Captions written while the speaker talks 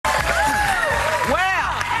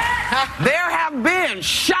There have been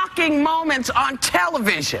shocking moments on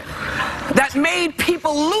television that made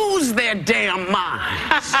people lose their damn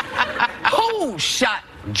minds. Who shot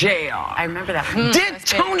JR? I remember that. Did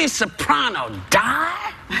Tony Soprano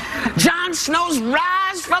die? Jon Snow's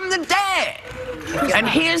rise from the dead. And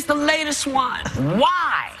here's the latest one.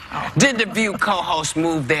 Why did the View co-hosts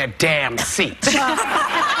move their damn seats?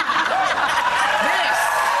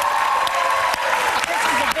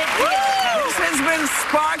 This has been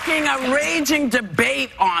sparking a raging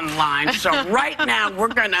debate online. So right now we're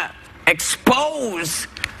gonna expose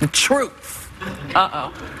the truth.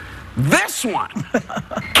 Uh-oh. This one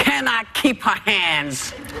cannot keep her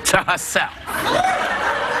hands to herself.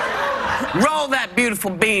 Roll that beautiful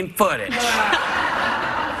bean footage.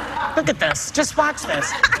 Look at this. Just watch this.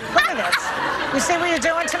 Look at this. You see what you're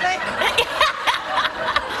doing to me?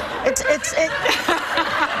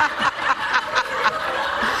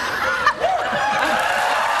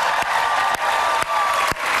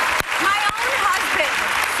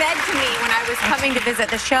 Said to me when I was coming to visit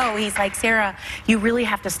the show, he's like, Sarah, you really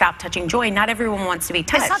have to stop touching Joy. Not everyone wants to be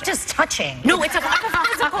touched. It's not just touching. No, it's a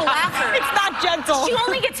physical laughter. It's not gentle. She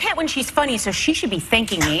only gets hit when she's funny, so she should be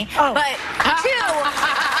thanking me. Oh. But two,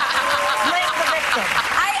 Blame the victim.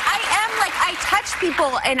 I touch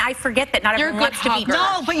people and I forget that not everyone wants to be touched.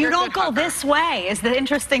 No, but you don't go this way is the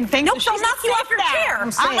interesting thing. Nope, she'll knock you off your chair.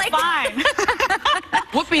 I'm fine.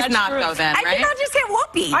 Whoopi's not, though, then, I right? did not just hit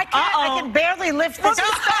Whoopi. I can barely lift this.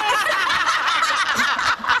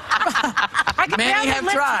 I can Many barely have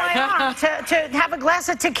lift tried. my arm to have a glass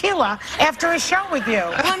of tequila after a show with you.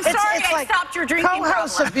 Well, I'm sorry I stopped your drinking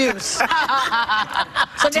co-host problem. abuse.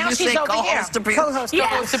 So now you she's say over here. co-host abuse? Co-host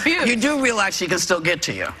Yes. Abuse. You do realize she can still get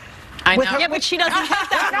to you. I know. Yeah, but she doesn't think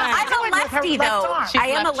that way. I'm a lefty, left though. arm. I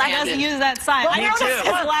am a She lefty. doesn't use that side. Well, I noticed too.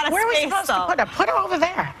 there's a lot of Where are we space, supposed to though. put her? Put her over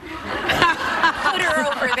there. Put her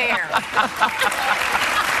over there.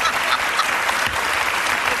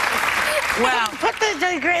 Well, Put the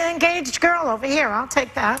engaged girl over here. I'll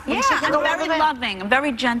take that. Yeah, She can I'm go very over there. loving. I'm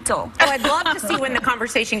very gentle. Oh, I'd love to see when the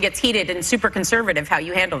conversation gets heated and super conservative how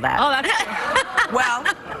you handle that. Oh, that's true. well,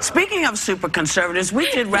 speaking of super conservatives, we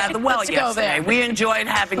did rather well Let's go yesterday. there. We enjoyed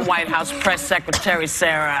having White House Press Secretary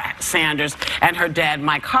Sarah Sanders and her dad,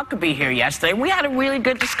 Mike Huckabee, here yesterday. We had a really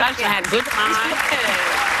good discussion, had a good time.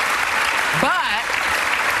 But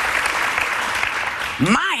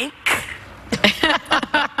Mike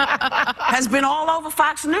has been all over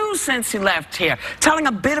Fox News since he left here, telling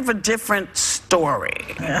a bit of a different story.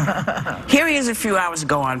 Here he is a few hours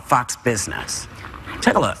ago on Fox Business.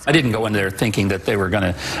 Take a look. I didn't go in there thinking that they were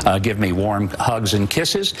going to give me warm hugs and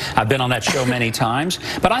kisses. I've been on that show many times.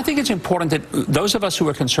 But I think it's important that those of us who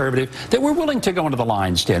are conservative, that we're willing to go into the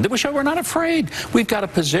lion's den, that we show we're not afraid. We've got a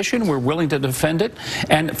position. We're willing to defend it.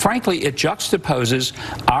 And frankly, it juxtaposes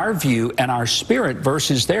our view and our spirit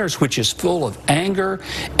versus theirs, which is full of anger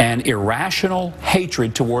and irrational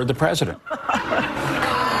hatred toward the president.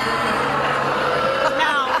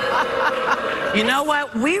 You know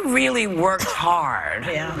what? We really worked hard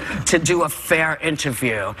to do a fair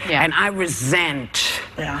interview. Yeah. And I resent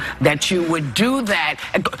that you would do that.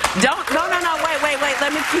 No, wait.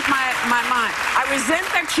 Let me keep my mind. I resent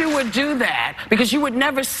that you would do that because you would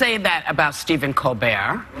never say that about Stephen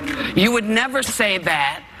Colbert. You would never say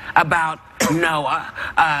that about Noah,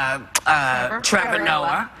 Trevor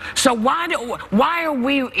Noah. So why are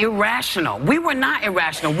we irrational? We were not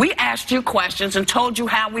irrational. We asked you questions and told you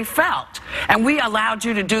how we felt, and we allowed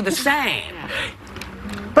you to do the same.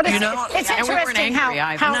 But it's, You know, it's and we weren't interesting angry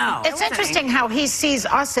either. No. it's interesting how he sees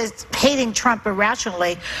us as hating Trump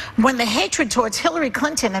irrationally when the hatred towards Hillary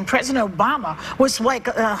Clinton and President Obama was like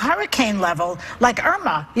a hurricane level, like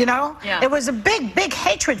Irma, you know? Yeah. It was a big, big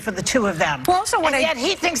hatred for the two of them. Well, also what and yet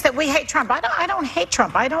he thinks that we hate Trump. I don't hate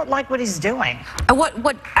Trump. I don't like what he's doing.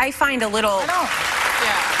 What I find a little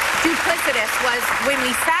duplicitous was when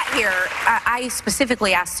we sat here, I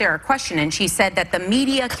specifically asked Sarah a question, and she said that the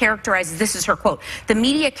media characterizes, this is her quote, the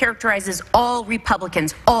media characterizes all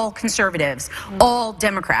Republicans, all conservatives, all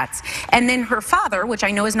Democrats. And then her father, which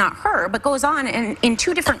I know is not her, but goes on and in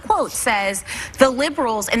two different quotes says the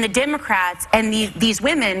liberals and the Democrats and these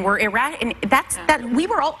women were irrational. That we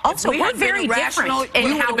were also we're very different in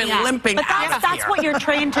we would how have been we act. limping But out of that's here. what you're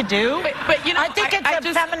trained to do. But you know, I think it's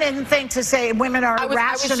a feminine thing to say women are I was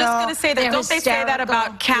irrational. just going to say that. they're Don't they say that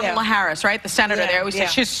about hysterical. Kamala Harris, right? The senator there. We say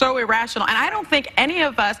she's so irrational. And I don't think any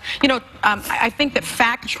of us, you know, I think that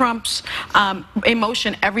fact trumps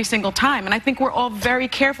emotion every single time, and I think we're all very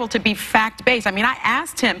careful to be fact-based. I mean, I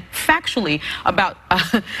asked him factually about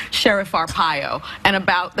Sheriff Arpaio and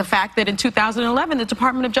about the fact that in 2011 the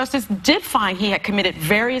Department of Justice did find he had committed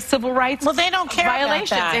various civil rights Well, they don't care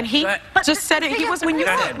violations, about that. and he just said it. He wasn't.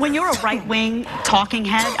 When you're a right-wing talking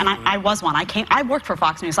head, and I was one. I worked for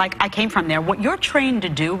Fox News. I came from there. What you're trained to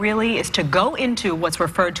do really is to go into what's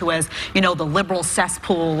referred to as, you know, the liberal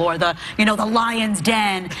cesspool or the, you know, the lion's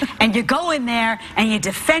den, and you go in there and you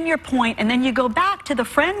defend your point, and then you go back to the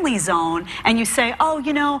friendly zone and you say, oh,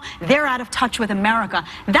 you know, they're out of touch with America.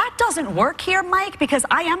 That doesn't work here, Mike, because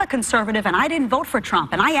I am a conservative and I didn't vote for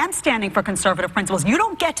Trump, and I am standing for conservative principles. You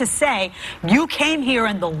don't get to say you came here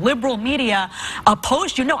and the liberal media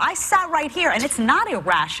opposed you. No, I sat right here, and it's not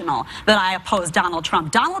irrational that I opposed Donald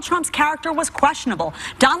Trump. Donald Trump's character was questionable.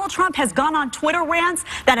 Donald Trump has gone on Twitter rants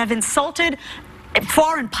that have insulted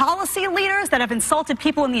foreign policy leaders, that have insulted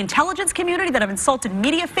people in the intelligence community, that have insulted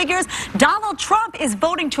media figures. Donald Trump is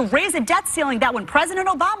voting to raise a debt ceiling that when President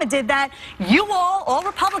Obama did that, you all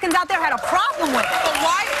Republicans out there had a problem with it. But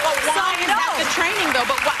why is that the training, though?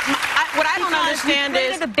 But what I don't understand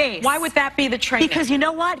is, why would that be the training? Because you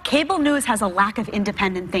know what? Cable news has a lack of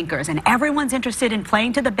independent thinkers, and everyone's interested in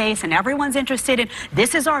playing to the base, and everyone's interested in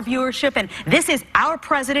this is our viewership, and this is our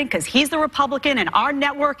president because he's the Republican, and our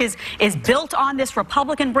network is built on this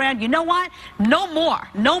Republican brand. You know what? No more.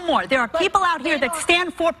 No more. There are people out here that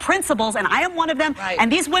stand for principles, and I am one of them,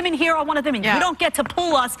 and these women here are one of them, and you don't get to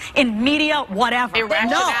pull us in media, whatever.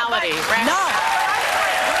 Irrationality.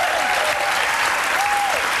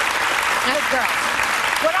 Good girl.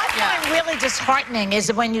 What I find really disheartening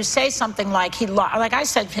is when you say something like like I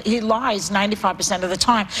said, he lies 95% of the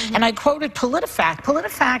time. And I quoted PolitiFact.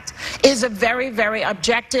 PolitiFact is a very, very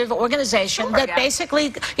objective organization that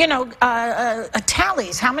basically, you know,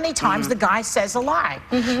 tallies how many times the guy says a lie.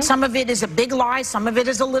 Some of it is a big lie, some of it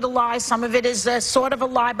is a little lie, some of it is a sort of a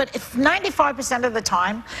lie. But if 95% of the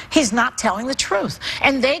time, he's not telling the truth.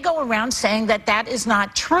 And they go around saying that that is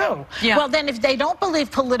not true. Well, then if they don't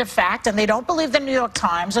believe PolitiFact and they don't believe the New York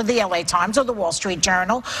Times or the LA Times or the Wall Street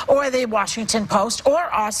Journal or the Washington Post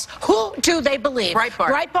or us, who do they believe?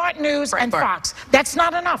 Breitbart News and Fox. That's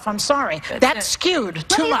not enough. I'm sorry. That's skewed too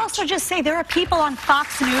much. Let me also just say there are people on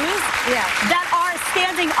Fox News that are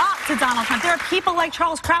standing up to Donald Trump. There are people like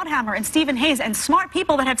Charles Krauthammer and Stephen Hayes and smart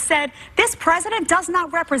people that have said this president does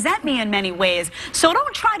not represent me in many ways. So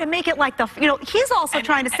don't try to make it like the, you know, he's also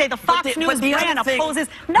trying to say the Fox News brand opposes.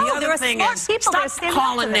 No, there are smart people that are standing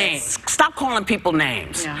up to this. Stop calling people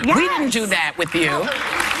names. We didn't do that with you.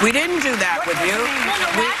 We didn't do that with you.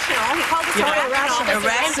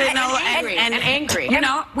 Irrational and angry. You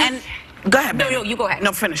know, and go ahead, baby. No, you go ahead.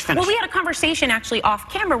 No, finish. Well, we had a conversation actually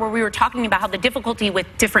off camera where we were talking about how the difficulty with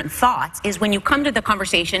different thoughts is when you come to the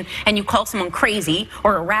conversation and you call someone crazy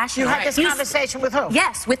or irrational. You had this conversation with who?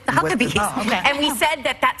 Yes, with the Huggabees. And we said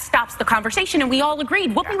that that stops the conversation, and we all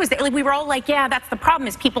agreed. Whoopi was there. We were all like, yeah, that's the problem,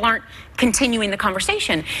 is people aren't continuing the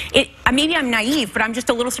conversation. Maybe I'm naive, but I'm just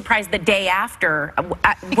a little surprised the day after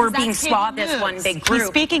we're being swathed as one big group. He's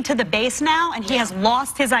speaking to the base now, and he has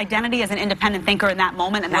lost his identity as an independent thinker in that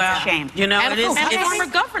moment, and that's a shame. You know, and former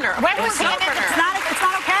governor. It's not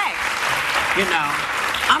okay. You know,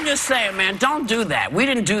 I'm just saying, man, don't do that. We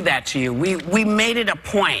didn't do that to you. We made it a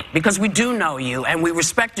point because we do know you and we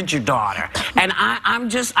respected your daughter. And I'm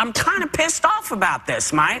kind of pissed off about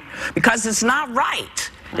this, Mike, because it's not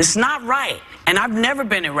right. It's not right. And I've never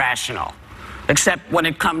been irrational, except when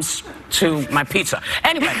it comes to my pizza.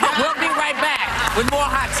 Anyway, we'll be right back with more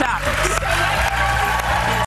Hot Topics.